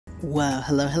Well,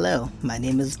 hello, my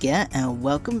name is Gat and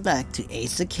welcome back to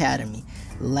Ace Academy.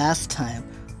 Last time,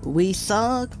 we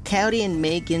saw Cowdy and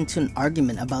May get into an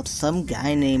argument about some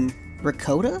guy named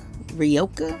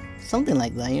Ryoka? Something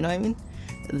like that, you know what I mean?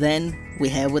 Then, we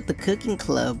had with the cooking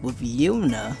club with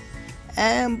Yumna,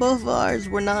 and both of ours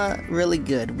were not really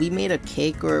good. We made a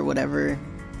cake or whatever,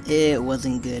 it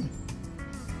wasn't good.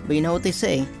 But you know what they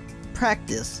say,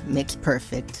 practice makes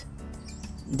perfect.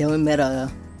 Then we met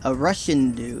a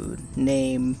Russian dude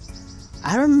named,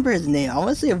 I don't remember his name, I want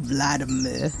to say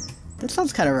Vladimir. That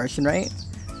sounds kind of Russian, right?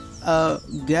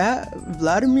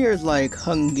 Vladimir is like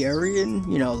Hungarian,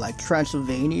 you know, like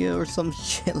Transylvania or some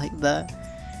shit like that.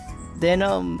 Then,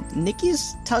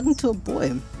 Nikki's talking to a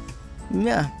boy.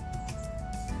 Yeah.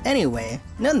 Anyway,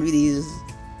 none of these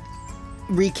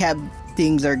recap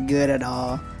things are good at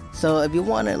all. So if you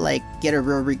want to, like, get a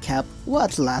real recap,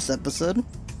 watch last episode.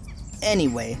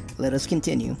 Anyway, let us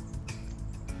continue.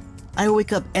 I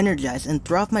wake up energized and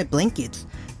throw off my blankets.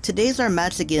 Today's our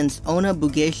match against Ona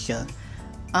Bugesha.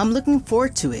 I'm looking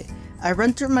forward to it. I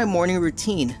run through my morning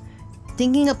routine,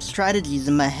 thinking up strategies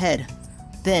in my head.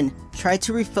 Then, try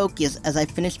to refocus as I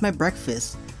finish my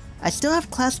breakfast. I still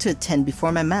have class to attend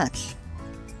before my match.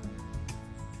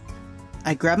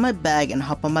 I grab my bag and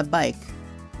hop on my bike.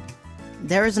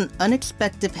 There is an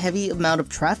unexpected heavy amount of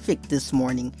traffic this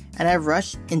morning, and I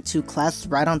rush into class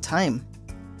right on time.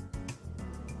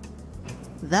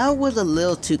 That was a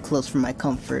little too close for my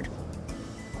comfort.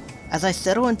 As I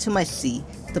settle into my seat,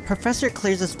 the professor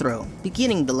clears his throat,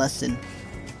 beginning the lesson.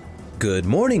 Good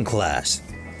morning, class.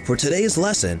 For today's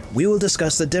lesson, we will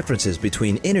discuss the differences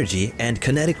between energy and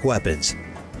kinetic weapons.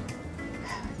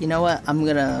 You know what? I'm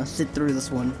gonna sit through this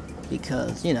one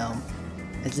because, you know,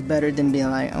 it's better than being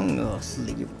like, I'm gonna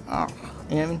sleep. Oh,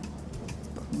 you know what I mean?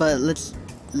 But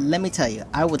let me tell you,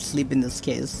 I would sleep in this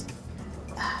case.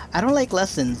 I don't like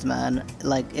lessons, man.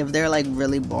 Like, if they're like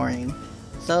really boring.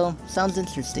 So, sounds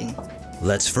interesting.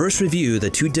 Let's first review the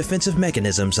two defensive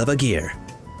mechanisms of a gear,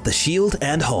 the shield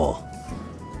and hull.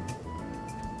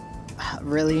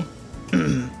 Really?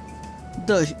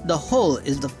 The hull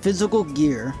is the physical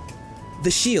gear.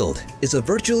 The shield is a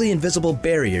virtually invisible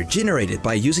barrier generated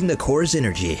by using the core's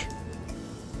energy.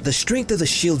 The strength of the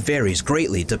shield varies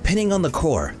greatly depending on the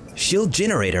core, shield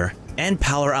generator, and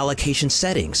power allocation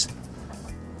settings.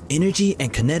 Energy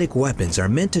and kinetic weapons are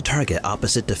meant to target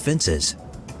opposite defenses.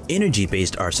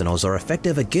 Energy-based arsenals are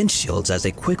effective against shields as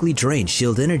they quickly drain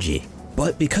shield energy,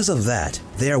 but because of that,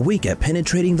 they are weak at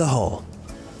penetrating the hull.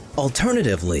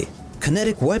 Alternatively,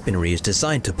 kinetic weaponry is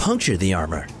designed to puncture the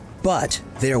armor, but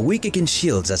they are weak against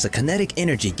shields as the kinetic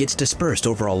energy gets dispersed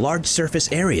over a large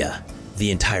surface area,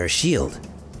 the entire shield.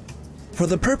 For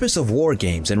the purpose of war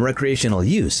games and recreational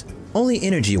use, only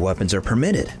energy weapons are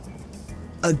permitted.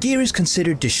 A gear is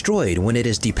considered destroyed when it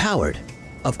is depowered.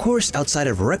 Of course, outside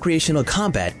of recreational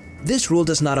combat, this rule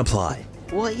does not apply.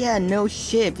 Well, yeah, no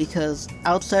shit, because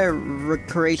outside of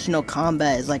recreational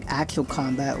combat is like actual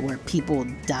combat where people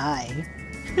die.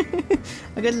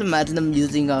 I can imagine them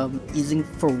using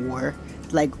for war,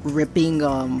 like ripping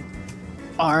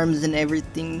arms and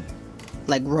everything,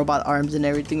 like robot arms and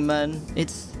everything, man.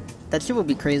 That shit would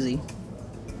be crazy.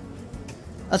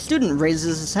 A student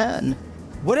raises his hand.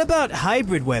 What about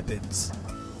hybrid weapons?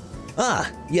 Ah,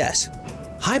 yes.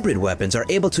 Hybrid weapons are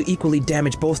able to equally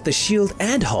damage both the shield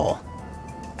and hull.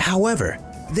 However,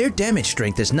 their damage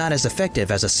strength is not as effective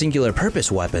as a singular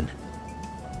purpose weapon.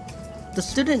 The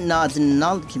student nods in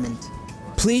acknowledgement.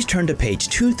 Please turn to page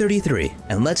 233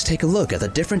 and let's take a look at the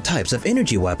different types of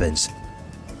energy weapons.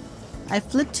 I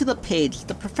flip to the page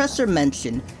the professor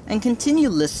mentioned and continue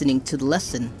listening to the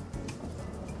lesson.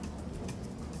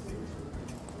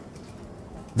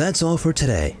 That's all for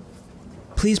today.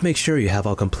 Please make sure you have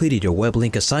all completed your web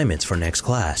link assignments for next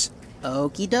class.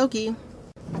 Okie dokie.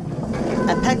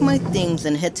 I pack my things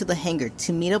and head to the hangar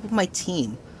to meet up with my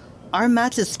team. Our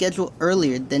match is scheduled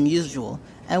earlier than usual,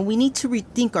 and we need to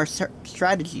rethink our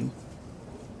strategy.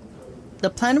 The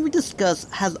plan we discussed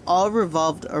has all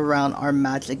revolved around our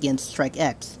match against Strike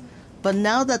X, but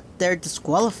now that they're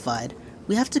disqualified,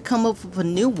 we have to come up with a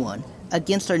new one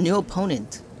against our new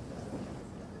opponent.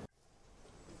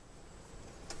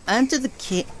 I enter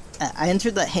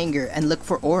the hangar and look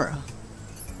for Aura.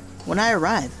 When I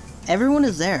arrive, everyone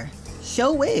is there.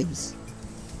 Show waves.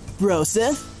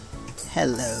 Broseph?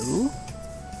 Hello.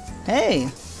 Hey.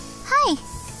 Hi.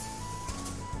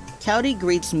 Cowdy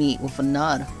greets me with a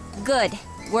nod. Good.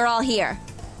 We're all here.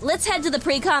 Let's head to the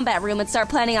pre-combat room and start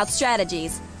planning out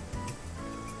strategies.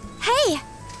 Hey!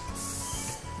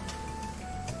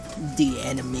 The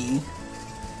enemy.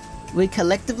 We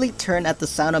collectively turn at the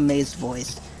sound of May's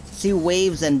voice. She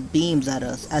waves and beams at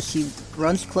us as she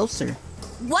runs closer.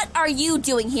 What are you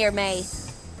doing here, May?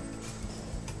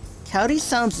 Cowdy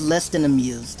sounds less than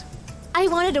amused. I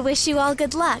wanted to wish you all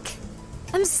good luck.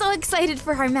 I'm so excited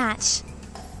for our match.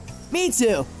 Me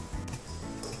too.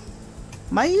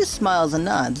 Mayu smiles and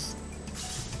nods.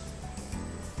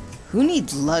 Who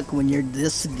needs luck when you're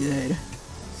this good?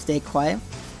 Stay quiet?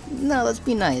 No, let's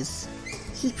be nice.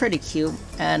 She's pretty cute,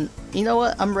 and you know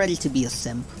what? I'm ready to be a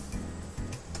simp.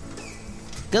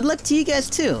 Good luck to you guys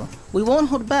too. We won't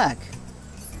hold back.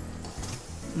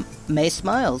 May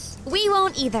smiles. We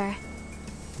won't either.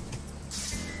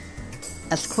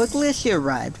 As quickly as she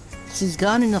arrived, she's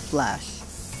gone in a flash.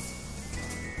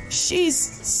 She's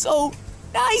so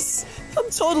nice! I'm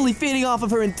totally feeding off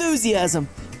of her enthusiasm.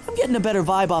 I'm getting a better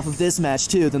vibe off of this match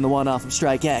too than the one off of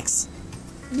Strike X.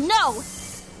 No!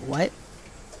 What?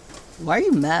 Why are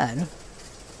you mad?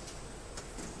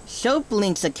 Sho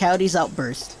blinks at Cowdy's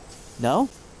outburst. No?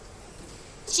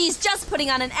 She's just putting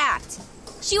on an act.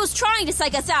 She was trying to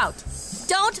psych us out.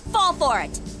 Don't fall for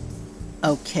it.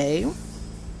 Okay.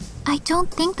 I don't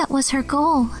think that was her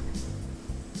goal.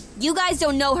 You guys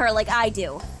don't know her like I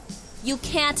do. You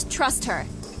can't trust her.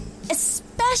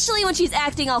 Especially when she's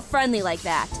acting all friendly like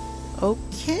that.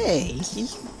 Okay.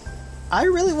 I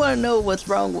really want to know what's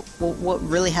wrong, what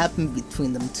really happened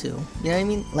between them two. You know what I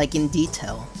mean? Like in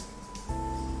detail.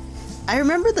 I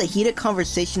remember the heated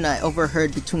conversation I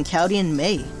overheard between Cowdy and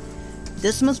May.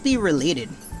 This must be related.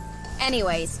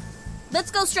 Anyways,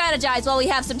 let's go strategize while we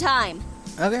have some time.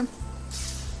 Okay.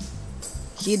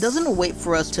 She doesn't wait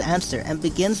for us to answer and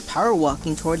begins power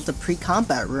walking towards the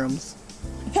pre-combat rooms.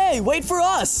 Hey, wait for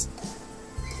us!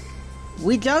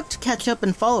 We jog to catch up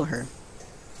and follow her.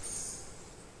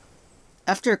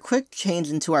 After a quick change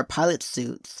into our pilot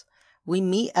suits, we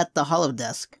meet at the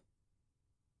holodesk.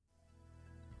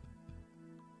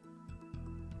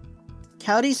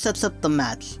 Cowdy sets up the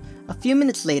match. A few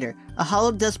minutes later, a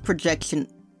holodesk projection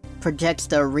projects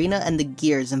the arena and the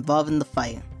gears involved in the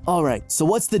fight. Alright, so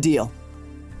what's the deal?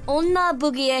 Onna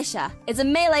Bugiesha is a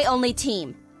melee-only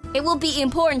team. It will be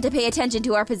important to pay attention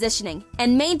to our positioning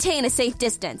and maintain a safe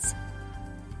distance.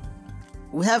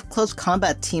 We had close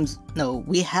combat teams in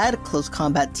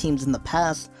the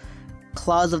past.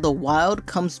 Claws of the Wild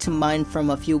comes to mind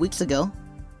from a few weeks ago.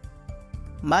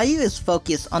 Mayu is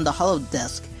focused on the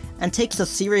holodesk and takes a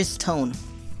serious tone.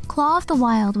 Claw of the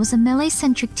Wild was a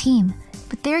melee-centric team,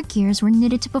 but their gears were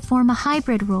knitted to perform a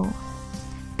hybrid role.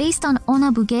 Based on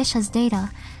Onabugesha's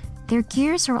data, their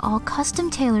gears are all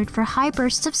custom-tailored for high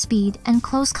bursts of speed and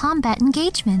close combat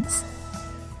engagements.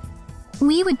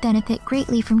 We would benefit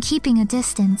greatly from keeping a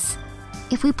distance.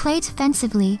 If we play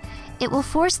defensively, it will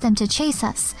force them to chase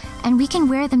us, and we can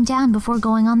wear them down before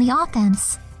going on the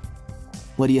offense.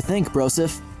 What do you think,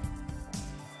 Brosif?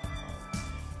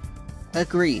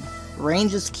 Agreed.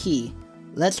 Range is key.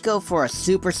 Let's go for a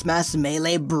Super Smash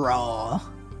Melee brawl.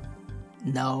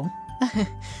 No.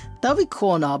 That'd be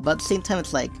cool and all, but at the same time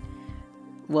it's like,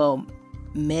 well,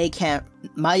 Mayu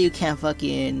can't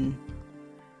fucking,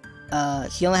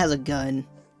 she only has a gun.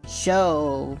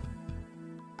 Sho,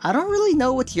 I don't really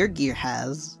know what your gear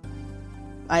has.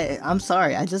 I'm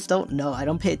sorry, I just don't know. I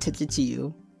don't pay attention to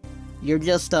you. You're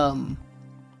just,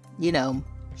 you know,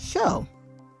 Sho.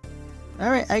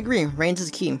 Alright, I agree. Range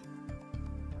is key.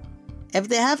 If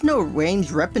they have no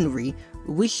ranged weaponry,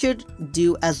 we should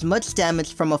do as much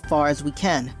damage from afar as we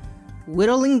can.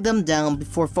 Whittling them down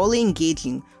before fully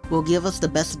engaging will give us the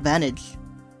best advantage.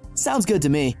 Sounds good to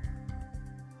me.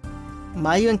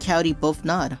 Mayu and Cowdy both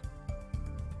nod.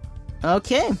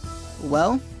 Okay,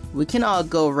 well, we can all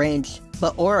go range,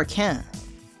 but Aura can't.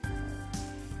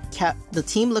 The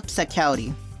team looks at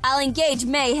Cowdy. I'll engage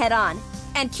May head-on,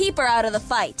 and keep her out of the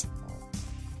fight.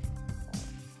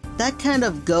 That kind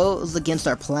of goes against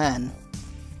our plan.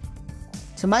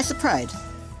 To my surprise,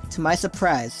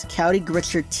 Cowdy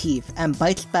grits her teeth and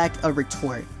bites back a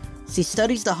retort. She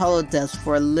studies the holodesk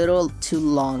for a little too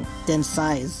long, then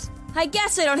sighs. I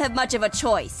guess I don't have much of a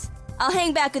choice. I'll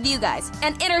hang back with you guys,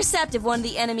 and intercept if one of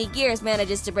the enemy gears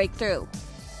manages to break through.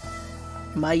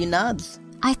 Mayu nods.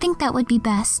 I think that would be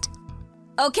best.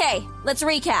 Okay, let's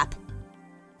recap.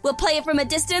 We'll play it from a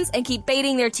distance and keep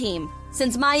baiting their team.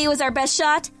 Since Mayu is our best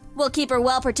shot, we'll keep her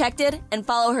well protected and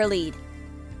follow her lead.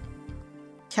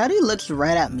 Cowdy looks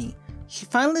right at me. She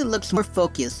finally looks more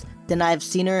focused than I've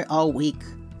seen her all week.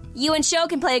 You and Sho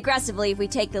can play aggressively if we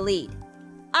take the lead.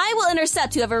 I will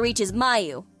intercept whoever reaches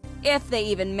Mayu, if they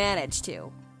even manage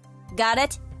to. Got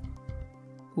it?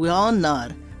 We all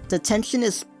nod. The tension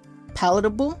is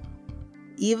palatable.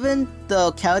 Even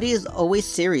though Cowdy is always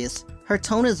serious, her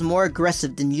tone is more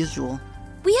aggressive than usual.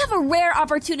 We have a rare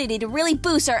opportunity to really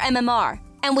boost our MMR,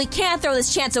 and we can't throw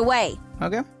this chance away.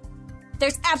 Okay.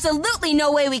 There's absolutely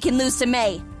no way we can lose to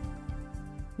Mei.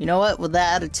 You know what? With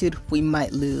that attitude, we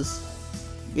might lose.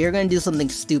 You're gonna do something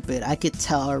stupid. I could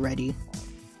tell already.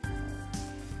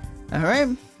 Alright,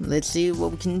 let's see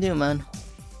what we can do, man.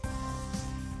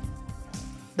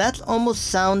 That almost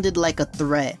sounded like a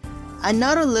threat. I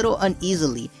nodded a little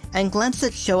uneasily and glanced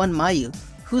at Sho and Mayu,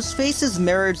 whose faces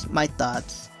mirrored my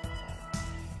thoughts.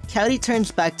 Cowdy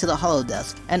turns back to the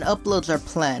holodesk and uploads our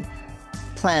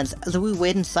plans as we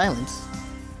wait in silence.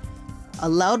 A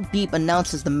loud beep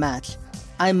announces the match.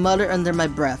 I mutter under my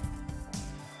breath.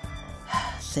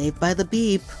 Saved by the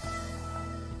beep.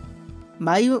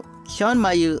 Sho and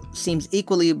Mayu seems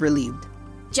equally relieved.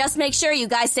 Just make sure you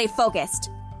guys stay focused.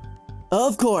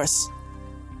 Of course.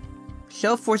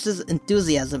 Sho forces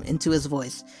enthusiasm into his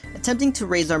voice, attempting to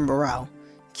raise our morale.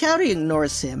 Cowdy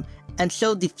ignores him, and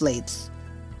Sho deflates.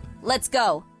 Let's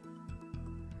go.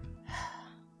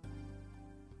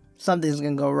 Something's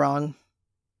gonna go wrong.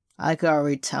 I can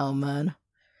already tell, man.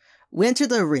 We enter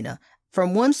the arena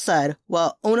from one side,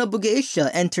 while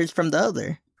Onabugeisha enters from the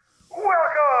other.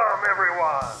 Welcome,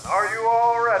 everyone! Are you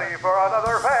all ready for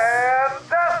another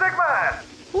fantastic match?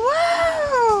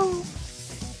 Wow!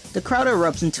 The crowd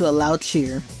erupts into a loud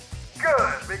cheer.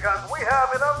 Good, because we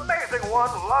have an amazing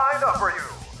one lined up for you.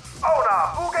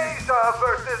 Onabugeisha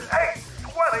versus 8,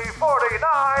 20,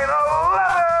 49,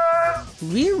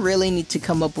 11! We really need to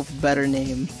come up with a better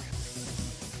name.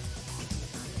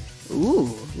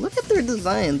 Ooh, look at their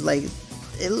designs. Like,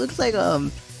 it looks like,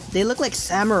 they look like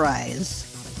samurais,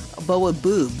 but with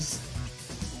boobs.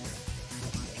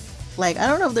 Like, I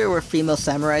don't know if there were female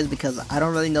samurais because I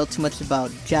don't really know too much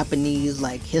about Japanese,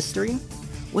 like, history.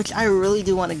 Which I really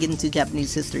do want to get into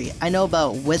Japanese history. I know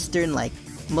about Western, like,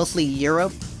 mostly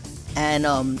Europe and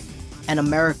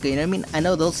America, you know what I mean? I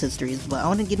know those histories, but I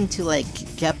want to get into, like,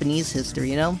 Japanese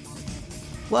history, you know?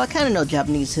 Well, I kind of know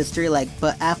Japanese history, like,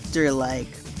 but after, like,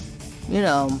 you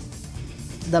know,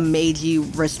 the Meiji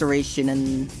Restoration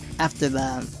and after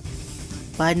that.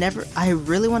 But I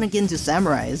really want to get into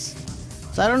samurais.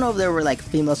 So I don't know if there were, like,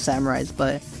 female samurais,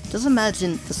 but just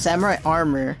imagine the samurai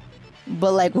armor,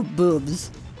 but, like, with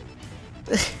boobs.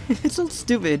 It's so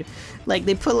stupid. Like,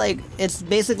 they put, like, it's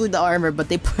basically the armor, but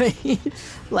they put,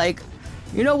 like,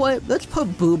 you know what? Let's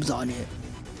put boobs on it.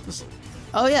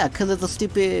 Oh, yeah, because it's a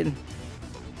stupid...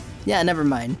 Yeah, never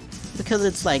mind. Because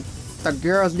it's, like, the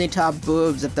girls need to have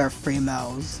boobs if they're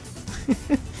females.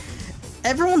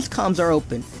 Everyone's comms are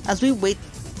open. As we wait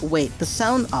the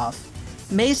sound off.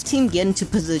 Mei's team get into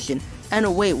position and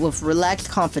await with relaxed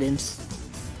confidence.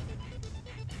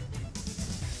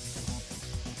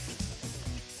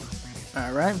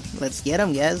 Alright, let's get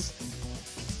them, guys.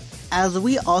 As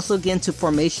we also get into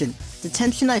formation, the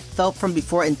tension I felt from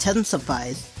before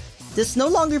intensifies. This no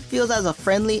longer feels as a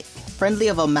friendly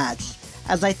of a match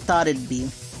as I thought it'd be.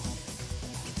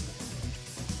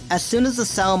 As soon as the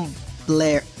sound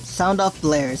off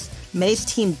blares, Mei's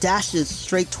team dashes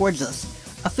straight towards us.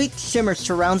 A faint shimmer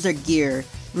surrounds their gear,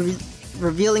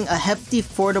 revealing a hefty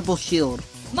foldable shield.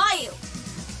 Mayu!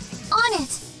 On it!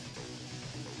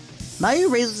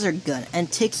 Mayu raises her gun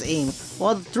and takes aim,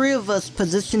 while the three of us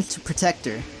position to protect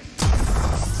her.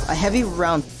 A heavy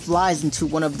round flies into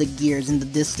one of the gears in the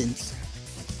distance.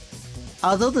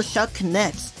 Although the shot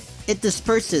connects, it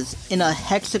disperses in a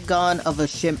hexagon of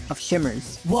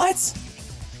shimmers. What?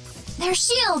 They're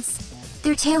shields!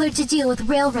 They're tailored to deal with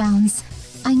rail rounds.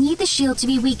 I need the shield to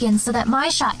be weakened so that my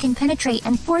shot can penetrate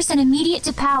and force an immediate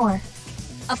to power.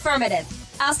 Affirmative.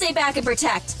 I'll stay back and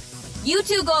protect. You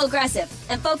two go aggressive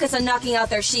and focus on knocking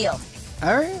out their shield.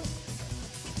 Alright.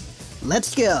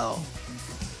 Let's go.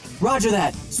 Roger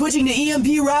that. Switching to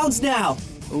EMP rounds now.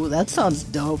 Ooh, that sounds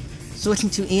dope. Switching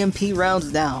to EMP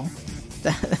rounds now.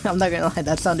 I'm not gonna lie,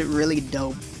 that sounded really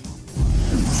dope.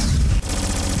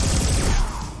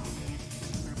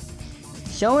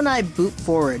 Sho and I boot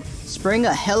forward, spraying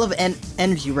a hell of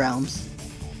energy rounds.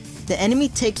 The enemy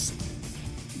team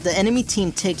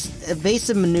takes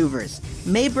evasive maneuvers.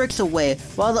 Mei breaks away,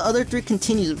 while the other three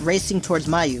continue racing towards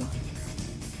Mayu.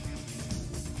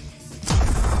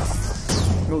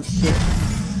 Oh shit.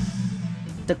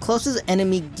 The closest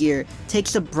enemy gear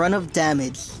takes the brunt of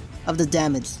the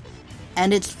damage,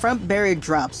 and its front barrier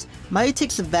drops. Mayu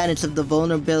takes advantage of the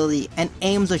vulnerability and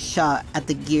aims a shot at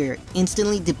the gear,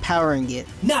 instantly depowering it.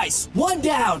 Nice! One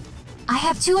down! I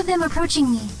have two of them approaching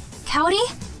me. Cowdy?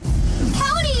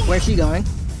 Cowdy! Where's she going?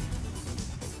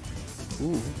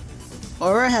 Ooh.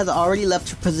 Aura has already left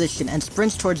her position and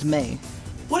sprints towards Mei.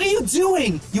 What are you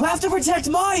doing? You have to protect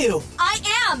Mayu! I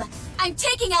am! I'm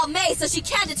taking out Mei so she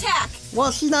can't attack!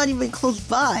 Well, she's not even close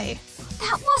by.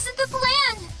 That wasn't the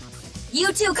plan!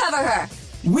 You two cover her!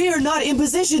 We're not in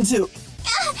position to...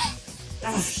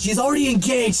 She's already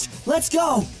engaged. Let's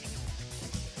go!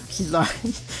 She's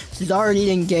already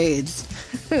engaged.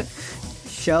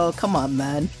 Show, come on,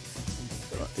 man.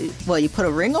 What, you put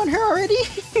a ring on her already?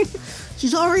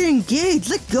 She's already engaged.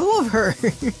 Let go of her.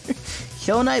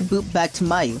 Show and I boot back to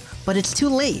Mayu, but it's too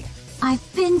late.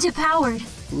 I've been depowered.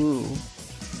 Ooh,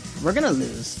 we're gonna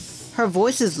lose. Her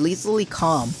voice is lethally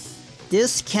calm.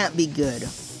 This can't be good.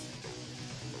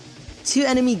 2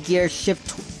 enemy gears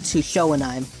shift to Sho and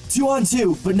I. 2 on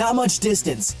 2, but not much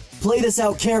distance. Play this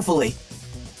out carefully.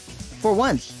 For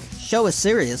once, Sho is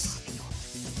serious.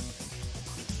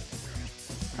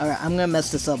 Alright, I'm gonna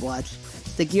mess this up, watch.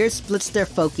 The gear splits their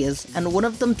focus, and one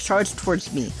of them charges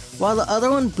towards me, while the other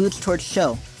one boots towards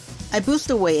Sho. I boost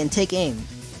away and take aim.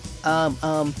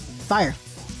 Fire.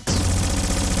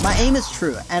 My aim is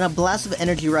true, and a blast of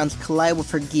energy rounds collide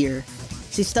with her gear.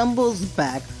 She stumbles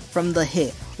back from the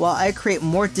hit, while I create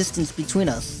more distance between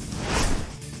us.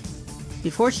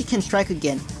 Before she can strike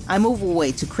again, I move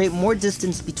away to create more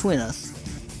distance between us.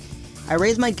 I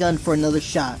raise my gun for another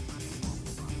shot.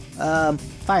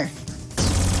 Fire.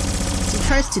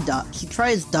 She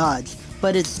tries dodge,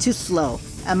 but it's too slow,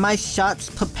 and my shots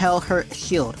propel her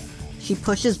shield. She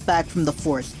pushes back from the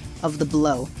force of the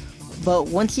blow, but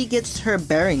once she gets her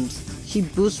bearings, she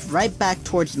boosts right back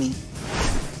towards me.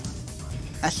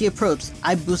 As she approaches,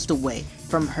 I boost away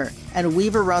from her and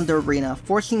weave around the arena,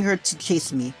 forcing her to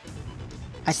chase me.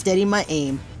 I steady my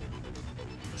aim.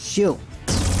 Shoot.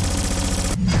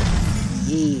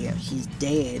 Yeah, she's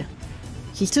dead.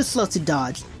 She's too slow to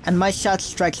dodge, and my shot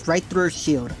strikes right through her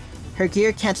shield. Her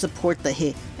gear can't support the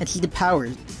hit, and she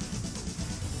depowers.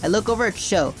 I look over at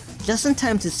Sho, just in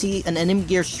time to see an enemy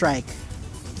gear strike.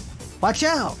 Watch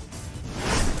out!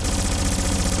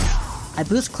 I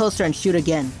boost closer and shoot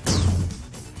again.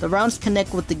 The rounds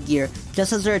connect with the gear,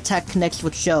 just as her attack connects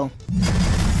with Sho.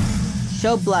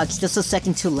 Sho blocks just a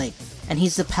second too late, and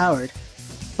he's depowered.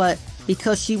 But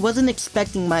because she wasn't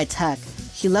expecting my attack,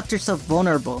 she left herself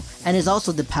vulnerable and is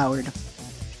also depowered.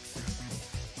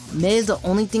 Mei is the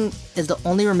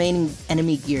only remaining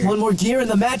enemy gear. One more gear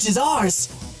and the match is ours!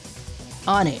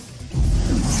 On it.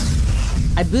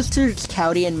 I boost to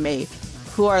Cowdy and Mei,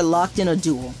 who are locked in a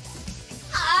duel.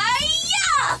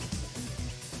 Hi-ya!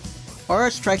 Aura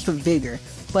strikes with vigor,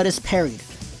 but is parried.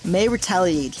 Mei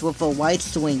retaliates with a wide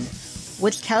swing,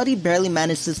 which Cowdy barely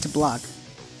manages to block.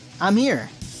 I'm here.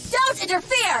 Don't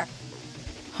interfere!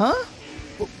 Huh?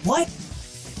 What?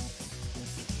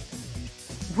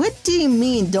 What do you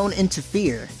mean, don't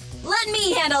interfere? Let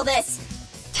me handle this!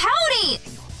 Cowdy!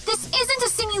 This isn't a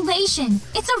simulation.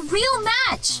 It's a real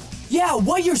match. Yeah,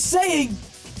 what you're saying...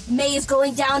 Mei is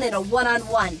going down in a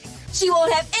one-on-one. She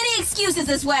won't have any excuses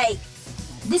this way!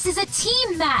 This is a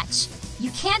team match.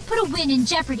 You can't put a win in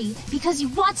jeopardy because you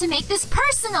want to make this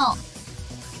personal.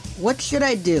 What should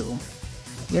I do?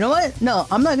 You know what? No,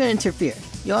 I'm not gonna interfere.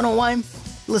 You wanna know why?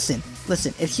 Listen,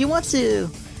 if she wants to...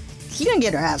 She's gonna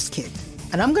get her ass kicked.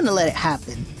 And I'm gonna let it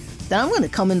happen. Then I'm gonna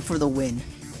come in for the win.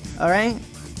 Alright?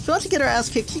 If she wants to get her ass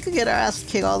kicked, she could get her ass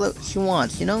kicked all that she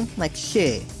wants, you know? Like,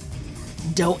 shit.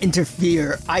 Don't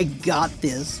interfere. I got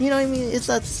this. You know what I mean? It's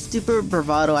that stupid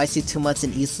bravado I see too much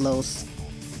in East Los.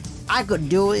 I could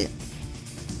do it.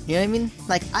 You know what I mean?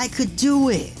 Like, I could do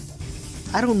it.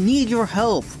 I don't need your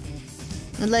help.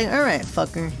 And like, alright,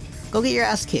 fucker. Go get your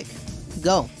ass kicked.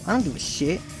 Go. I don't give a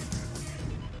shit.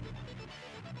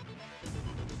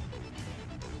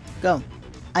 Go.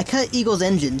 I cut Eagle's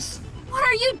engines. What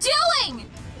are you doing?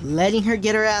 Letting her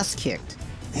get her ass kicked.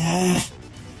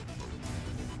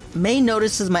 Mei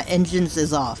notices my engines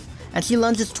is off, and she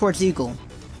lunges towards Eagle.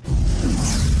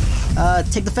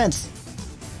 Take the fence.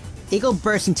 Eagle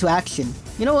bursts into action.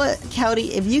 You know what,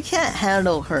 Cowdy? If you can't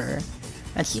handle her,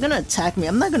 and she's gonna attack me,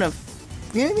 I'm not gonna...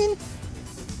 You know what I mean?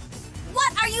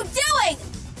 What are you doing?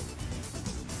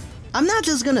 I'm not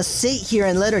just gonna sit here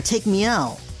and let her take me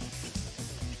out.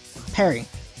 Parry.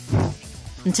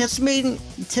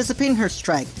 Anticipating her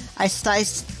strike, I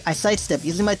sidestep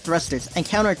using my thrusters and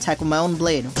counterattack with my own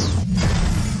blade.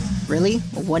 Really?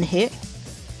 One hit?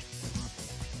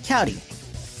 Cowdy.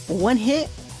 One hit?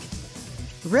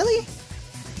 Really?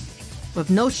 With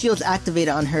no shields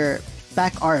activated on her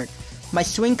back arc, my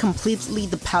swing completely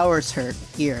depowers her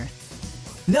gear.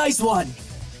 Nice one!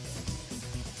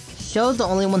 Sho's the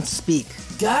only one to speak.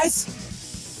 Guys?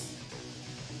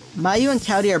 Mayu and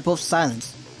Cowdy are both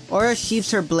silenced. Aura sheaves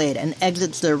her blade and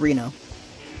exits the arena.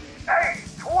 8,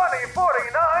 20,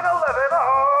 49, 11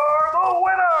 are the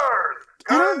winners!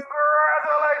 Congratulations!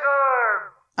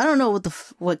 I don't know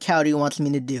what Cowdy wants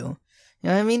me to do. You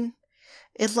know what I mean?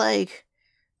 It's like,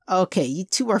 okay, you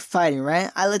two are fighting, right?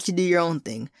 I let you do your own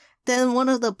thing. Then one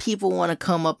of the people want to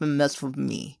come up and mess with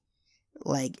me.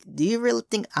 Like, do you really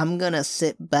think I'm gonna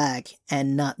sit back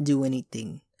and not do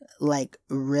anything? Like,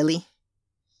 really?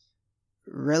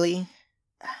 Really?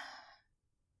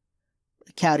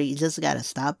 Cowdy, you just gotta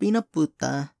stop being a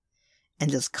puta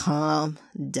and just calm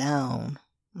down.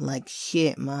 Like,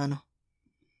 shit, man.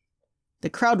 The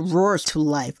crowd roars to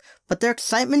life, but their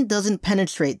excitement doesn't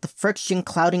penetrate the friction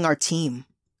clouding our team.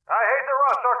 I hate to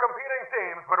rush our competing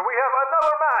teams, but we have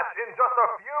another match in just a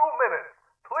few minutes.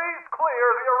 Please clear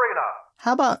the arena.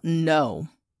 How about no?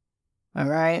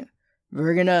 Alright?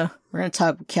 We're gonna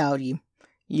talk with Cowdy.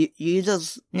 You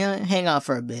just, hang out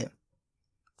for a bit.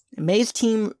 May's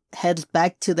team heads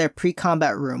back to their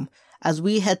pre-combat room as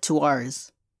we head to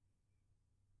ours.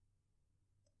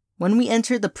 When we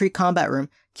enter the pre-combat room,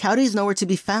 Cowdy is nowhere to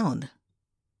be found.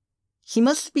 She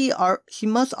must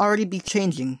already be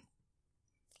changing.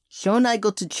 Sho and I go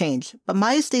to change, but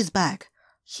Maya stays back.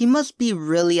 She must be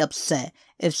really upset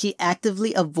if she's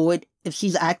actively avoiding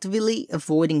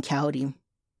Cowdy.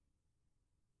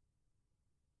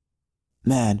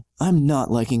 Man, I'm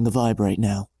not liking the vibe right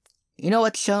now. You know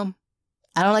what, Sho?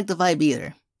 I don't like the vibe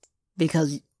either.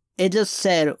 Because it just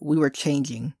said we were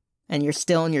changing, and you're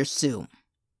still in your suit.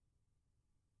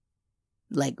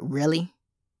 Like, really?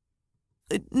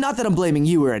 Not that I'm blaming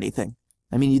you or anything.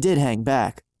 I mean, you did hang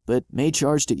back, but May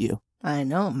charged at you. I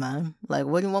know, man. Like,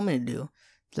 what do you want me to do?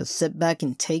 Just sit back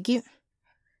and take it?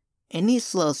 In these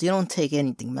slows, you don't take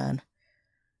anything, man.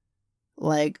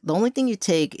 Like, the only thing you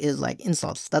take is, like,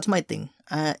 insults. That's my thing.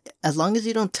 As long as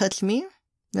you don't touch me, you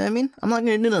know what I mean? I'm not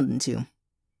gonna do nothing to you.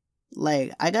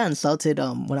 Like, I got insulted,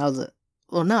 when I was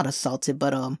well, not assaulted,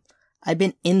 but, I've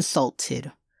been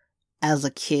insulted as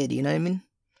a kid, you know what I mean?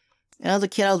 And as a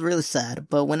kid, I was really sad.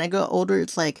 But when I got older,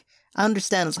 it's like, I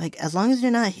understand. It's like, as long as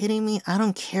you're not hitting me, I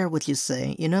don't care what you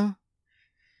say, you know?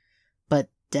 But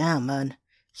damn, man.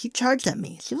 She charged at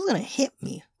me. She was gonna hit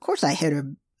me. Of course I hit her.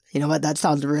 You know what? That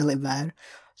sounds really bad.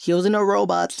 She wasn't a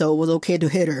robot, so it was okay to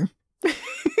hit her.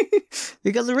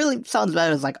 Because it really sounds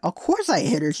bad. It's like, of course I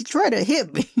hit her. She tried to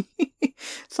hit me.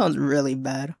 Sounds really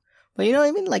bad. But you know what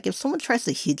I mean? Like, if someone tries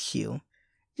to hit you,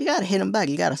 you gotta hit them back.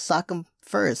 You gotta sock them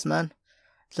first, man.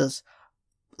 Just,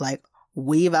 like,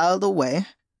 weave out of the way,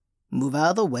 move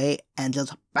out of the way, and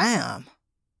just BAM!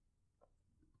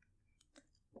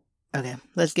 Okay,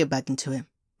 let's get back into it.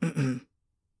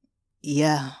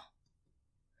 Yeah.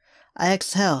 I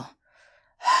exhale.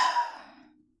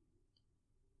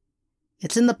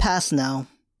 It's in the past now.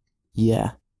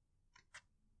 Yeah.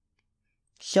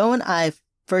 Sho and I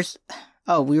first...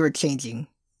 Oh, we were changing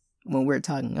when we were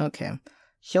talking. Okay.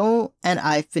 Sho and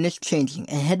I finished changing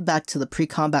and head back to the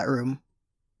pre-combat room.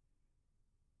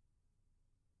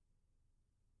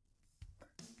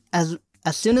 As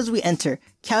soon as we enter,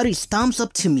 Cowdy stomps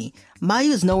up to me.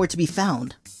 Mayu is nowhere to be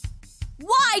found.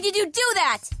 Why did you do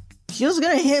that? She was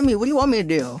gonna hit me. What do you want me to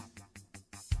do?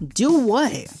 Do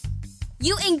what?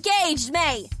 You engaged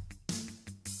May.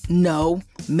 No,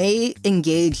 May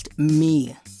engaged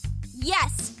me.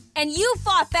 Yes, and you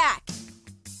fought back.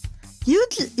 You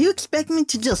expect me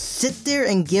to just sit there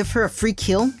and give her a free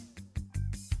kill?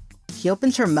 She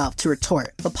opens her mouth to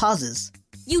retort, but pauses.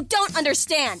 You don't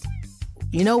understand.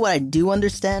 You know what I do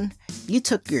understand? You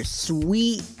took your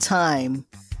sweet time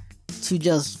to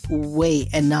just wait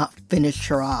and not finish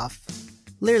her off.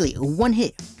 Literally, one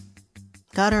hit.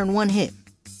 Got her in one hit.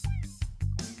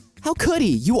 How could he?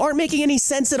 You aren't making any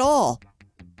sense at all.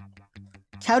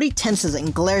 Cowdy tenses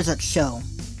and glares at Sho.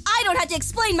 I don't have to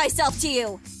explain myself to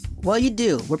you. Well, you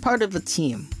do. We're part of the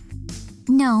team.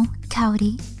 No,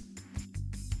 Cowdy.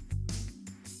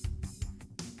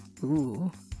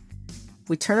 Ooh.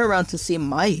 We turn around to see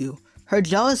Mayu. Her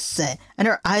jaw is set and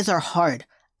her eyes are hard.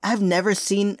 I've never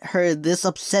seen her this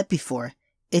upset before.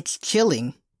 It's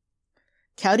chilling.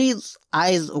 Cowdy's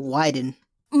eyes widen.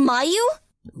 Mayu?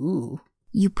 Ooh.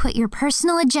 You put your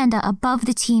personal agenda above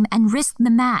the team and risked the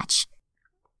match. ...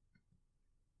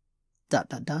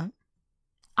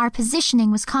 Our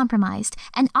positioning was compromised,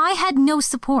 and I had no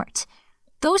support.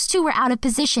 Those two were out of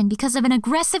position because of an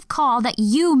aggressive call that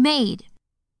you made.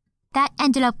 That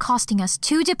ended up costing us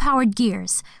 2 depowered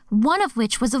gears, one of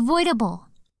which was avoidable.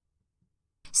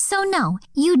 So no,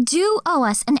 you do owe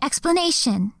us an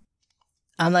explanation.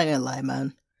 I'm not gonna lie,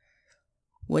 man.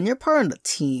 When you're part of the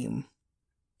team,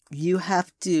 you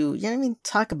have to, you know what I mean,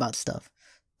 talk about stuff.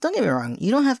 Don't get me wrong,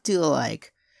 you don't have to,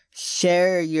 like,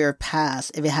 share your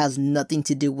past if it has nothing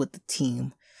to do with the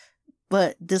team.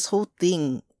 But this whole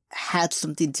thing had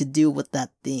something to do with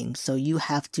that thing, so you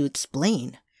have to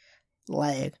explain.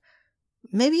 Like,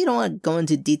 maybe you don't want to go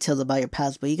into details about your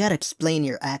past, but you gotta explain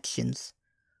your actions.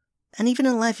 And even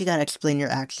in life, you gotta explain your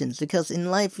actions, because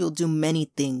in life, you'll do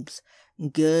many things.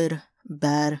 Good,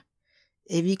 bad.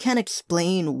 If you can't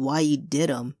explain why you did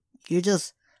them, you're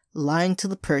just lying to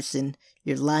the person,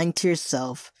 you're lying to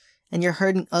yourself, and you're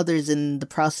hurting others in the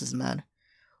process, man.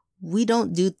 We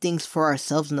don't do things for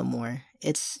ourselves no more.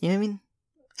 It's, you know what I mean?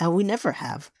 And we never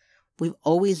have. We've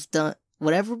always done,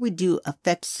 whatever we do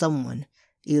affects someone.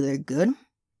 Either good,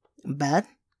 bad,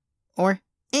 or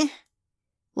eh.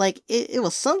 Like, it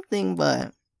was something,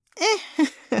 but eh.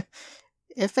 It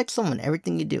affects someone,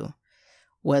 everything you do.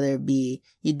 Whether it be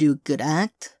you do a good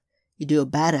act, you do a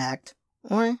bad act,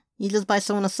 or you just buy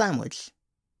someone a sandwich.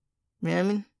 You know what I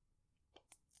mean?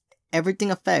 Everything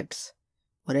affects.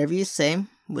 Whatever you say,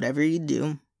 whatever you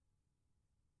do.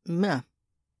 Yeah.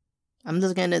 I'm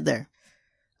just getting it there.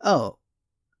 Oh.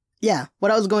 Yeah,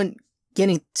 what I was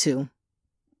getting to.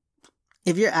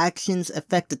 If your actions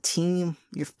affect the team,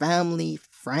 your family,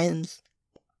 friends,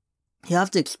 you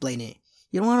have to explain it.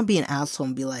 You don't want to be an asshole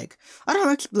and be like, I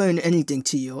don't explain anything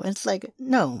to you. And it's like,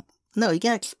 no, you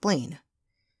gotta explain.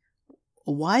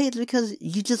 Why? It's because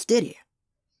you just did it.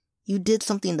 You did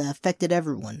something that affected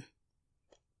everyone.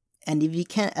 And if you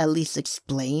can't at least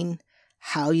explain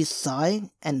how you saw it,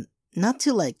 and not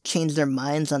to like change their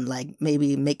minds on like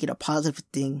maybe make it a positive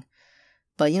thing,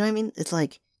 but you know what I mean? It's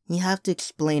like, you have to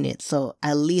explain it so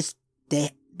at least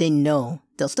they know.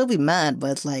 They'll still be mad,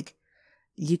 but it's like,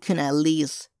 you can at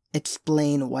least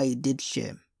explain why you did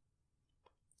shit.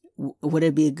 Would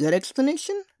it be a good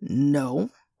explanation? No,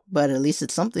 but at least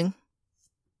it's something.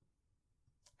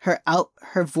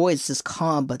 Her voice is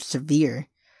calm but severe.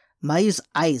 Mayu's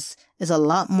ice is a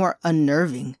lot more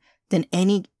unnerving than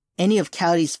any of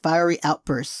Coyote's fiery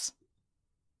outbursts.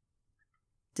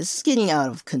 This is getting out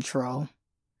of control.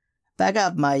 Back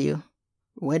up, Mayu.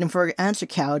 Waiting for your answer,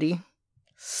 Coyote.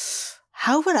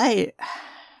 How would I...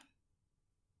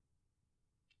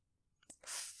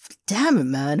 Damn it,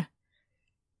 man.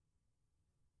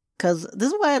 Cause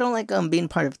this is why I don't like being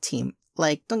part of a team.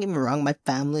 Like, don't get me wrong, my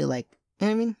family, like, you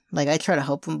know what I mean? Like, I try to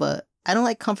help them, but I don't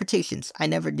like confrontations. I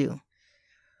never do.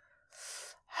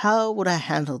 How would I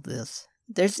handle this?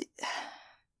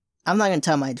 I'm not gonna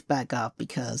tell my back off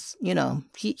because, you know,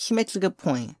 she makes a good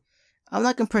point. I'm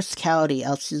not gonna press Coyote,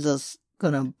 else she's just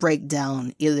gonna break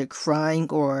down, either crying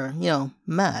or, you know,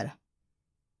 mad.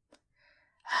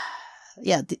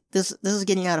 Yeah, this is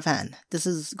getting out of hand. This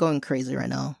is going crazy right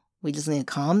now. We just need to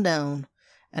calm down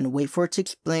and wait for her to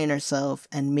explain herself,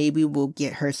 and maybe we'll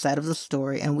get her side of the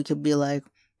story, and we could be like,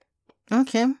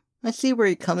 okay, I see where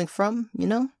you're coming from, you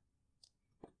know?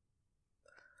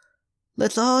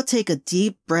 Let's all take a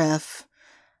deep breath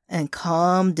and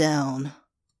calm down.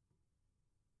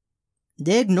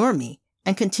 They ignore me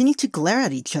and continue to glare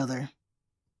at each other.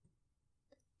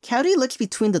 Coyote looks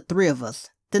between the three of us,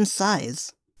 then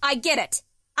sighs. I get it.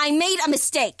 I made a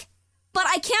mistake. But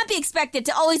I can't be expected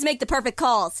to always make the perfect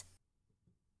calls.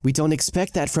 We don't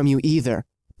expect that from you either.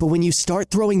 But when you start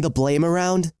throwing the blame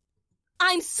around...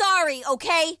 I'm sorry,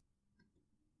 okay?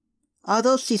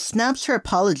 Although she snaps her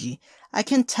apology, I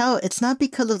can tell it's not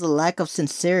because of the lack of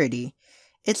sincerity.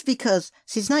 It's because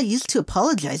she's not used to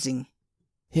apologizing.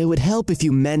 It would help if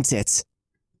you meant it.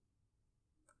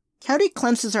 Coyote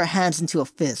clenches her hands into a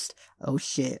fist. Oh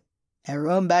shit.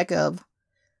 Everyone back up.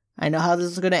 I know how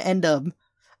this is gonna end up.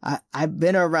 I've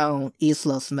been around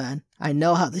Islos, man. I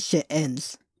know how this shit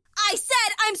ends. I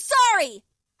said I'm sorry!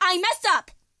 I messed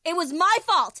up! It was my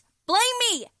fault! Blame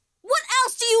me! What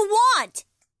else do you want?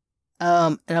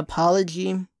 An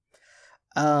apology.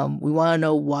 We wanna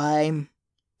know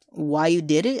why you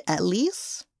did it, at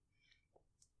least?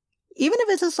 Even if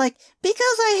it's just like, because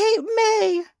I hate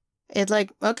May! It's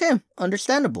like, okay,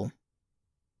 understandable.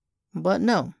 But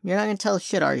no, you're not gonna tell us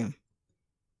shit, are you?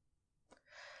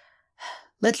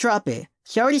 Let's drop it.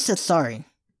 She already said sorry.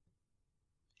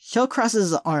 Sho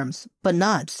crosses his arms, but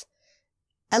nods.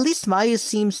 At least Mayu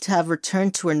seems to have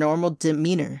returned to her normal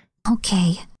demeanor.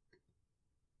 Okay.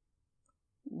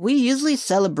 We usually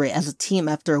celebrate as a team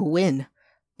after a win,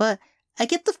 but I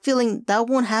get the feeling that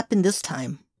won't happen this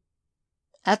time.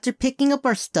 After picking up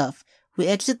our stuff, we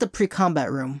exit the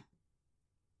pre-combat room.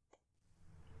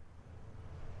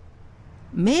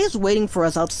 May is waiting for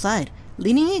us outside,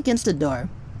 leaning against the door.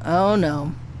 Oh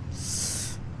no.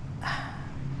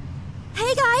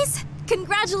 Hey guys!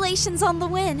 Congratulations on the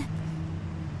win!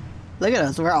 Look at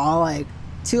us, we're all like,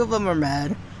 two of them are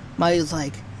mad. Mayu's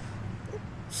like,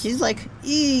 she's like,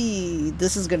 eee,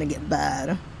 this is gonna get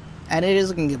bad. And it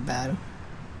is gonna get bad.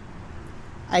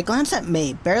 I glance at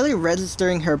May, barely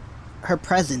registering her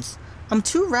presence, I'm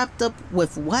too wrapped up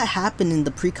with what happened in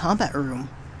the pre-combat room.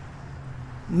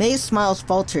 May's smile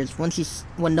falters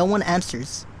when no one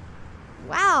answers.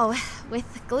 Wow,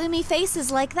 with gloomy faces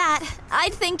like that,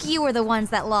 I'd think you were the ones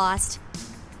that lost.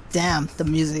 Damn, the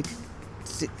music.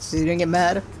 So you didn't get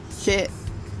mad? Shit.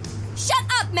 Shut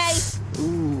up, May!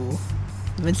 Ooh.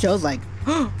 Even Show's like,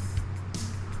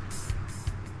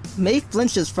 May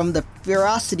flinches from the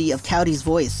ferocity of Cowdy's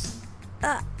voice.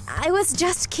 I was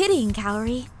just kidding,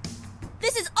 Kaori.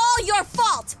 This is all your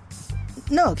fault!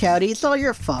 No, Cowdy, it's all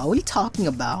your fault. What are you talking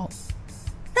about?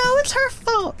 No, it's her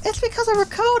fault. It's because of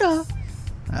Rakota.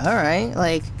 Alright,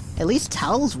 like, at least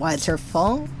tell us why it's her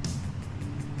fault.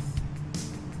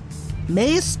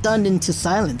 May is stunned into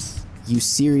silence. You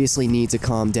seriously need to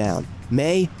calm down.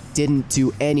 May didn't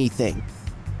do anything.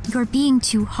 You're being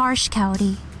too harsh,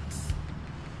 Cowdy.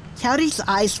 Cowdy's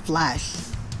eyes flash.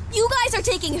 You guys are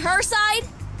taking her side?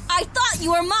 I thought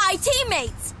you were my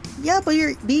teammates! Yeah, but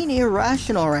you're being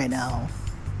irrational right now.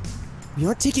 We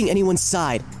aren't taking anyone's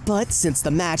side, but since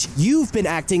the match, you've been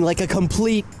acting like a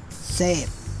complete... Say it.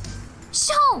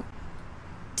 Show!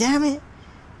 Damn it.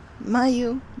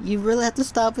 Mayu, you really have to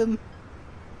stop him.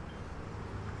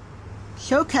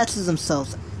 Sho catches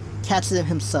himself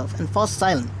and falls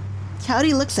silent.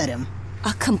 Cowdy looks at him.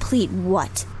 A complete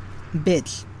what?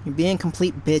 Bitch. You're being a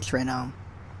complete bitch right now.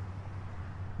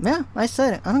 Yeah, I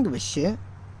said it. I don't give a shit.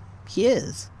 He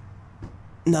is.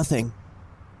 Nothing.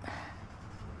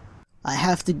 I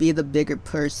have to be the bigger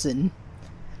person.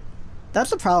 That's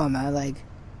the problem, man. Like,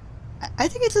 I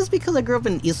think it's just because I grew up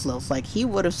in East Los. Like, he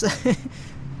would have said,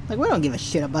 like, we don't give a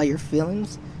shit about your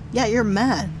feelings. Yeah, you're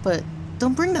mad, but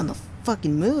don't bring down the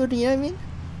fucking mood, you know what I mean?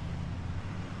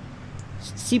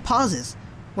 She pauses.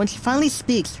 When she finally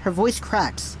speaks, her voice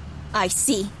cracks. I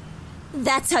see.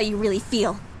 That's how you really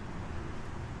feel.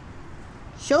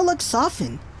 Sho looks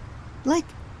softened. Like,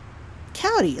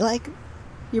 Cowdy, like,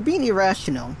 you're being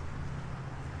irrational.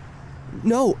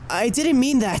 No, I didn't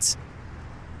mean that.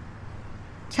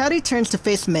 Cowdy turns to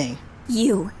face May.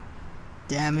 You.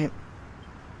 Damn it.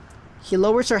 She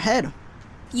lowers her head.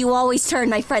 You always turn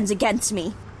my friends against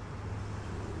me.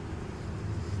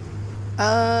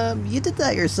 You did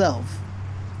that yourself.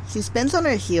 She spins on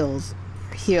her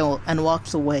heel and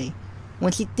walks away.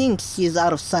 When she thinks she is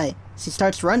out of sight, she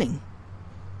starts running.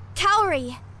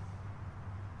 Kaori!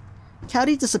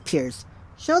 Cowdy disappears.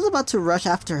 Sho's about to rush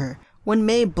after her when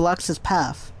May blocks his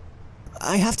path.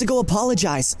 I have to go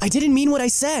apologize. I didn't mean what I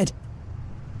said.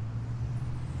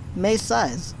 May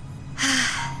sighs.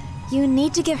 You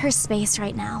need to give her space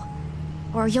right now,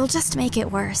 or you'll just make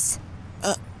it worse.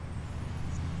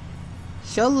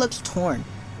 Sho looks torn,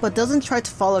 but doesn't try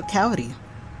to follow Cowdy.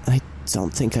 I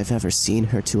don't think I've ever seen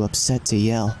her too upset to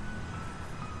yell.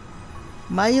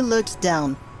 Maya looks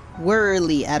down,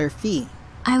 wearily at her feet.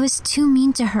 I was too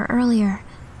mean to her earlier.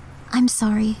 I'm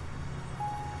sorry.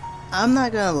 I'm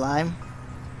not gonna lie.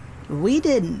 We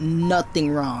did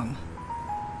nothing wrong.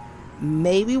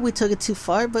 Maybe we took it too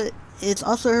far, but it's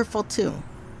also her fault too.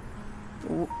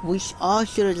 We all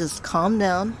should have just calmed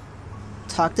down,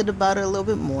 talked about it a little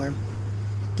bit more,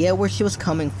 get where she was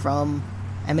coming from,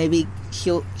 and maybe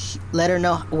she'll let her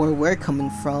know where we're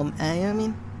coming from. And you know what I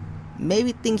mean,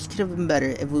 maybe things could have been better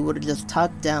if we would have just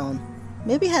talked down,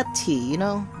 maybe had tea, you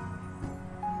know.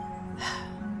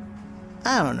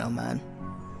 I don't know, man.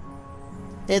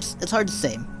 It's hard to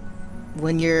say.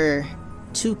 When you're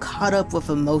too caught up with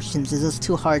emotions, it's just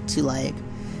too hard to, like,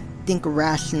 think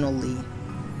rationally.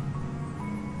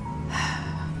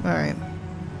 Alright.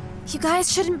 You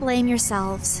guys shouldn't blame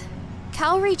yourselves.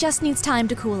 Kaori just needs time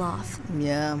to cool off.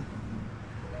 Yeah.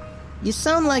 You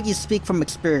sound like you speak from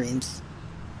experience.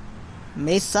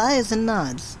 May sighs and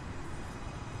nods.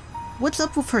 What's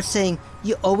up with her saying,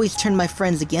 "You always turn my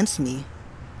friends against me"?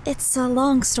 It's a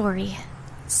long story.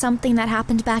 Something that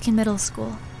happened back in middle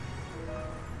school.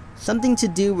 Something to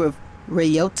do with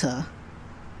Ryuta,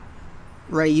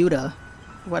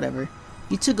 whatever.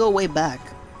 You two go way back.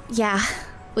 Yeah,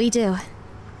 we do.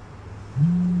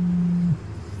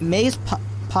 May's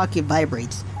pocket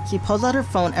vibrates. She pulls out her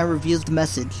phone and reviews the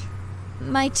message.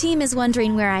 My team is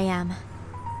wondering where I am.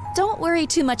 Don't worry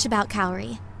too much about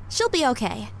Kaori. She'll be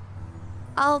okay.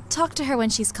 I'll talk to her when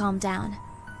she's calmed down.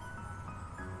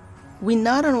 We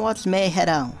nod and watch May head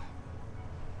out.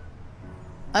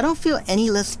 I don't feel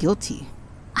any less guilty.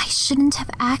 I shouldn't have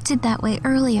acted that way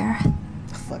earlier.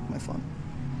 Fuck my phone.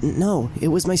 No, it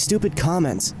was my stupid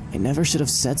comments. I never should have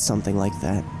said something like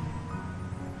that.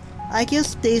 I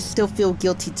guess they still feel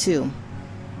guilty too.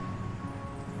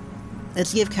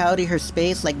 Let's give Cowdy her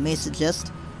space like May suggests.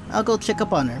 I'll go check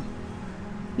up on her.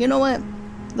 You know what?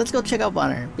 Let's go check up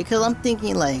on her, because I'm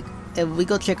thinking, like, if we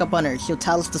go check up on her, she'll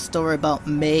tell us the story about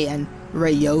May and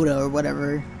Ryota or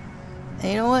whatever. And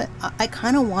you know what? I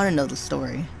kind of want to know the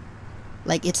story.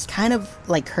 Like, it's kind of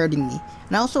like hurting me.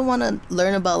 And I also want to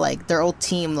learn about like their old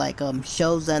team, like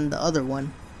Shows and the other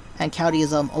one, and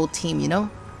County's old team, you know.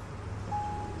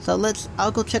 So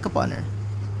I'll go check up on her.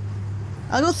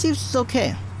 I'll go see if she's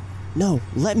okay. No,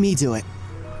 let me do it.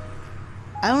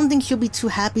 I don't think she'll be too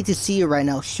happy to see you right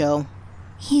now, Sho.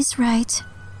 He's right.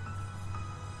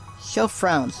 Sho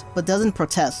frowns, but doesn't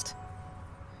protest.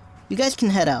 You guys can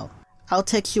head out. I'll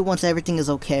text you once everything is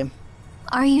okay.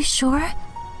 Are you sure?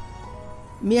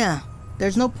 Yeah,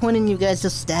 there's no point in you guys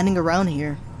just standing around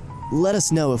here. Let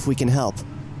us know if we can help.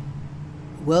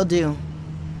 Will do.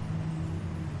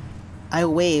 I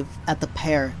wave at the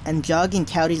pair and jog in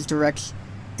County's direction,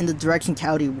 in the direction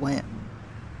County went.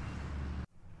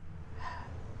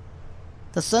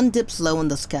 The sun dips low in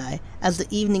the sky as the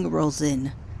evening rolls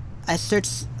in. I search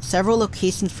several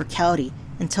locations for County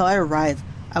until I arrive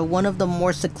at one of the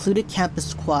more secluded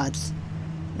campus quads.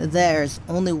 There's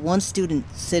only one student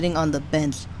sitting on the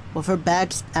bench with her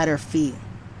bags at her feet.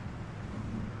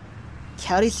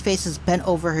 County's face is bent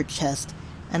over her chest,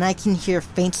 and I can hear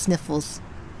faint sniffles.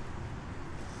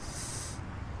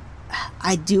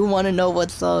 I do want to know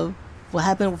what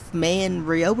happened with May and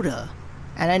Ryota.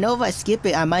 And I know if I skip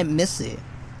it, I might miss it,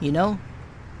 you know?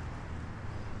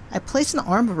 I place an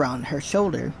arm around her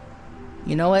shoulder.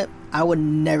 You know what? I would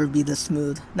never be this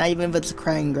smooth. Not even if it's a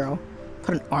crying girl.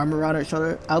 Put an arm around her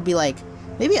shoulder. I'll be like,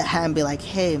 maybe a hand be like,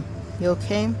 hey, you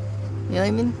okay? You know what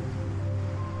I mean?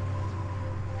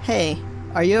 Hey,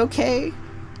 are you okay?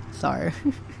 Sorry.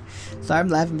 Sorry, I'm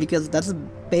laughing because that's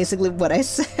basically what I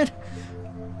said.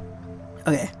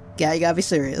 Okay, yeah, you gotta be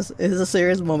serious. It is a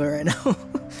serious moment right now.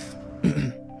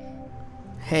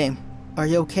 Hey, are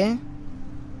you okay?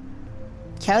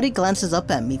 County glances up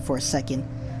at me for a second,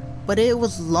 but it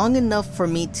was long enough for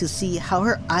me to see how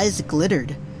her eyes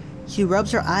glittered. She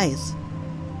rubs her eyes.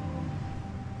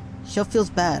 She feels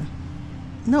bad.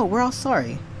 No, we're all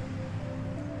sorry.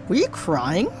 Were you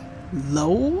crying?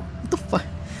 Low? What the fuck?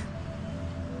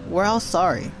 We're all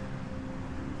sorry.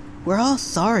 We're all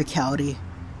sorry, County.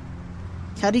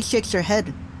 County shakes her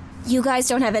head. You guys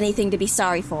don't have anything to be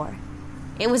sorry for.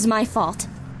 It was my fault.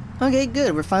 Okay,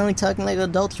 good. We're finally talking like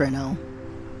adults right now.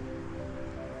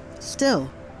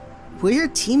 Still, we're your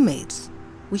teammates.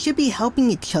 We should be helping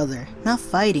each other, not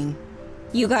fighting.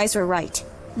 You guys were right.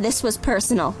 This was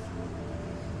personal.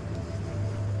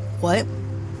 What?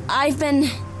 I've been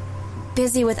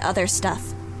busy with other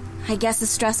stuff. I guess the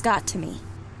stress got to me.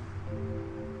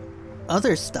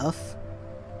 Other stuff?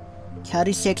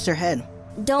 County shakes her head.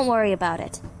 Don't worry about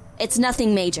it. It's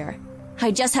nothing major.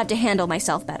 I just have to handle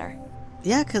myself better.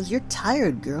 Yeah, 'cause you're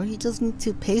tired, girl. You just need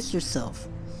to pace yourself.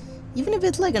 Even if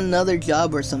it's like another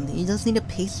job or something, you just need to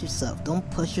pace yourself. Don't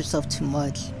push yourself too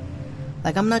much.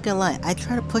 Like, I'm not gonna lie, I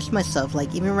try to push myself.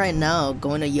 Like, even right now,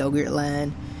 going to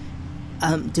Yogurtland,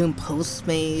 doing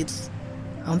Postmates.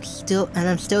 I'm still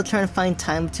trying to find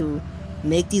time to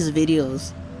make these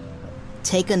videos,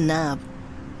 take a nap.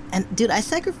 And dude, I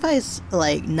sacrifice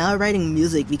like not writing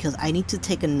music because I need to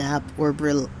take a nap or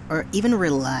even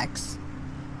relax.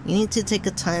 You need to take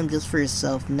a time just for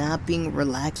yourself, napping,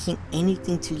 relaxing,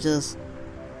 anything to just,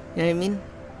 you know what I mean?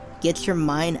 Get your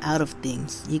mind out of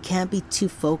things. You can't be too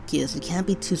focused, you can't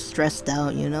be too stressed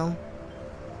out, you know?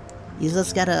 You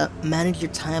just gotta manage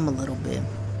your time a little bit.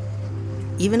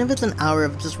 Even if it's an hour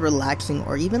of just relaxing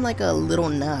or even like a little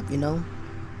nap, you know?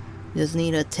 You just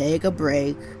need to take a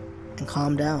break and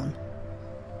calm down.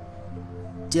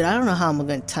 Dude, I don't know how I'm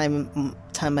gonna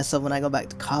time myself when I go back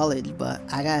to college, but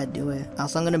I gotta do it.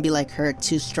 Also, I'm gonna be like her,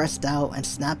 too stressed out and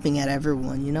snapping at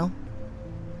everyone, you know?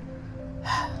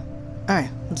 Alright,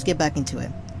 let's get back into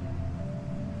it.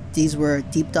 These were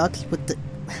deep thoughts with the...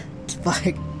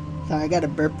 Fuck. Sorry, I got a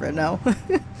burp right now.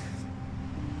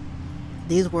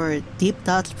 These were deep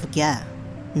thoughts for Gat.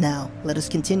 Now, let us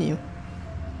continue.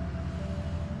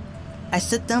 I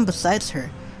sit down beside her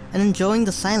and enjoying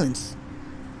the silence.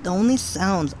 The only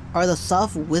sounds are the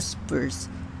soft whispers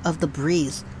of the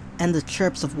breeze and the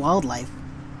chirps of wildlife.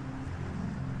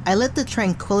 I let the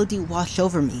tranquility wash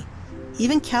over me.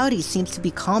 Even County seems to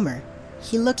be calmer.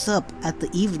 He looks up at the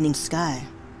evening sky.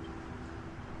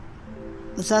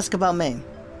 Let's ask about May.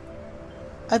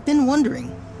 I've been wondering,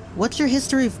 what's your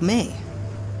history with May?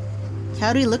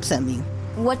 County looks at me.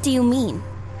 What do you mean?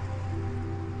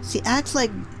 She acts like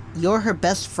you're her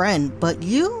best friend, but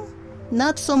you?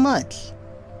 Not so much.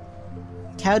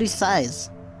 County sighs.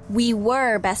 We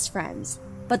were best friends,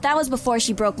 but that was before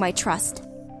she broke my trust.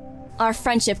 Our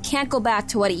friendship can't go back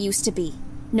to what it used to be,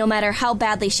 no matter how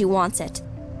badly she wants it.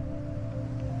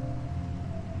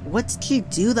 What did you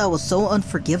do that was so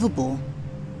unforgivable?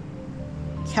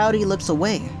 Cowdy looks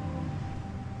away.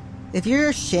 If you're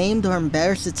ashamed or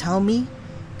embarrassed to tell me,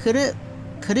 could it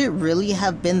really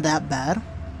have been that bad?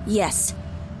 Yes.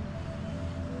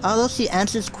 Although she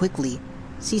answers quickly,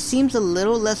 she seems a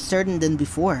little less certain than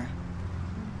before.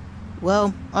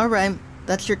 Well, alright,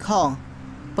 that's your call.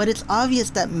 But it's obvious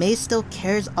that May still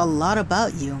cares a lot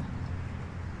about you.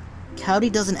 Cowdy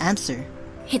doesn't answer.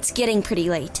 It's getting pretty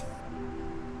late.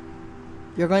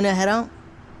 You're going to head out?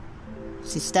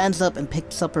 She stands up and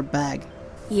picks up her bag.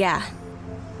 Yeah.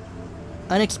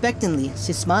 Unexpectedly,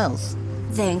 she smiles.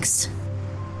 Thanks.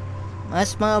 I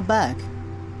smile back.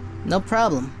 No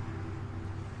problem.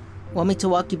 Want me to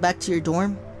walk you back to your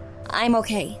dorm? I'm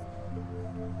okay.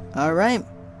 Alright,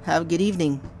 have a good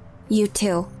evening. You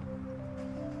too.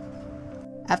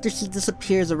 After she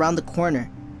disappears around the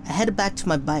corner, I head back to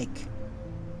my bike.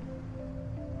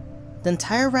 The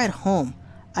entire ride home,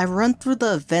 I run through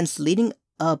the events leading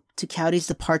up to Cowdy's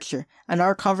departure and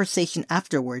our conversation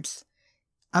afterwards.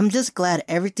 I'm just glad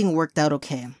everything worked out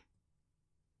okay.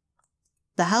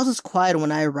 The house is quiet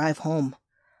when I arrive home.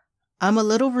 I'm a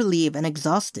little relieved and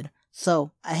exhausted,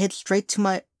 so I head straight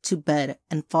to bed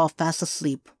and fall fast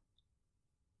asleep.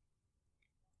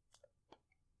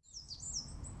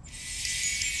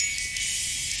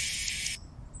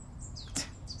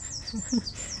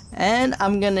 And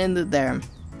I'm gonna end it there.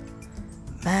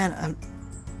 Man,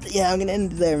 I'm gonna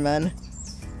end it there, man.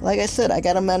 Like I said, I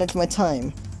gotta manage my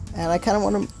time. And I kinda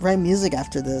wanna write music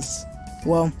after this.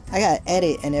 Well, I gotta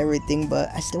edit and everything, but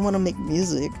I still wanna make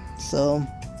music. So,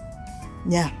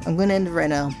 yeah, I'm gonna end it right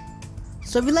now.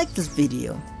 So if you like this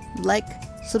video, like,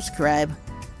 subscribe,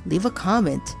 leave a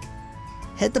comment,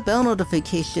 hit the bell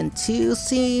notification to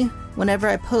see whenever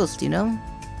I post, you know?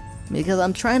 Because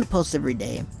I'm trying to post every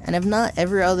day, and if not,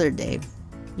 every other day,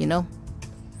 you know?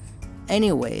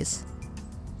 Anyways.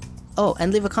 Oh,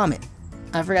 and leave a comment.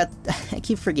 I forgot, I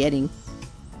keep forgetting.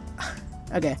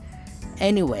 Okay,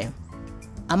 anyway,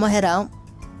 I'm gonna head out.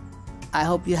 I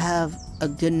hope you have a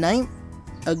good night,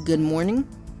 a good morning,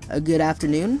 a good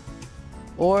afternoon,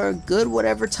 or good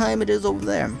whatever time it is over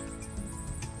there.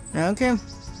 Okay,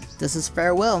 this is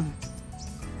farewell.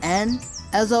 And,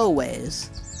 as always,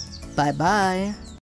 bye-bye.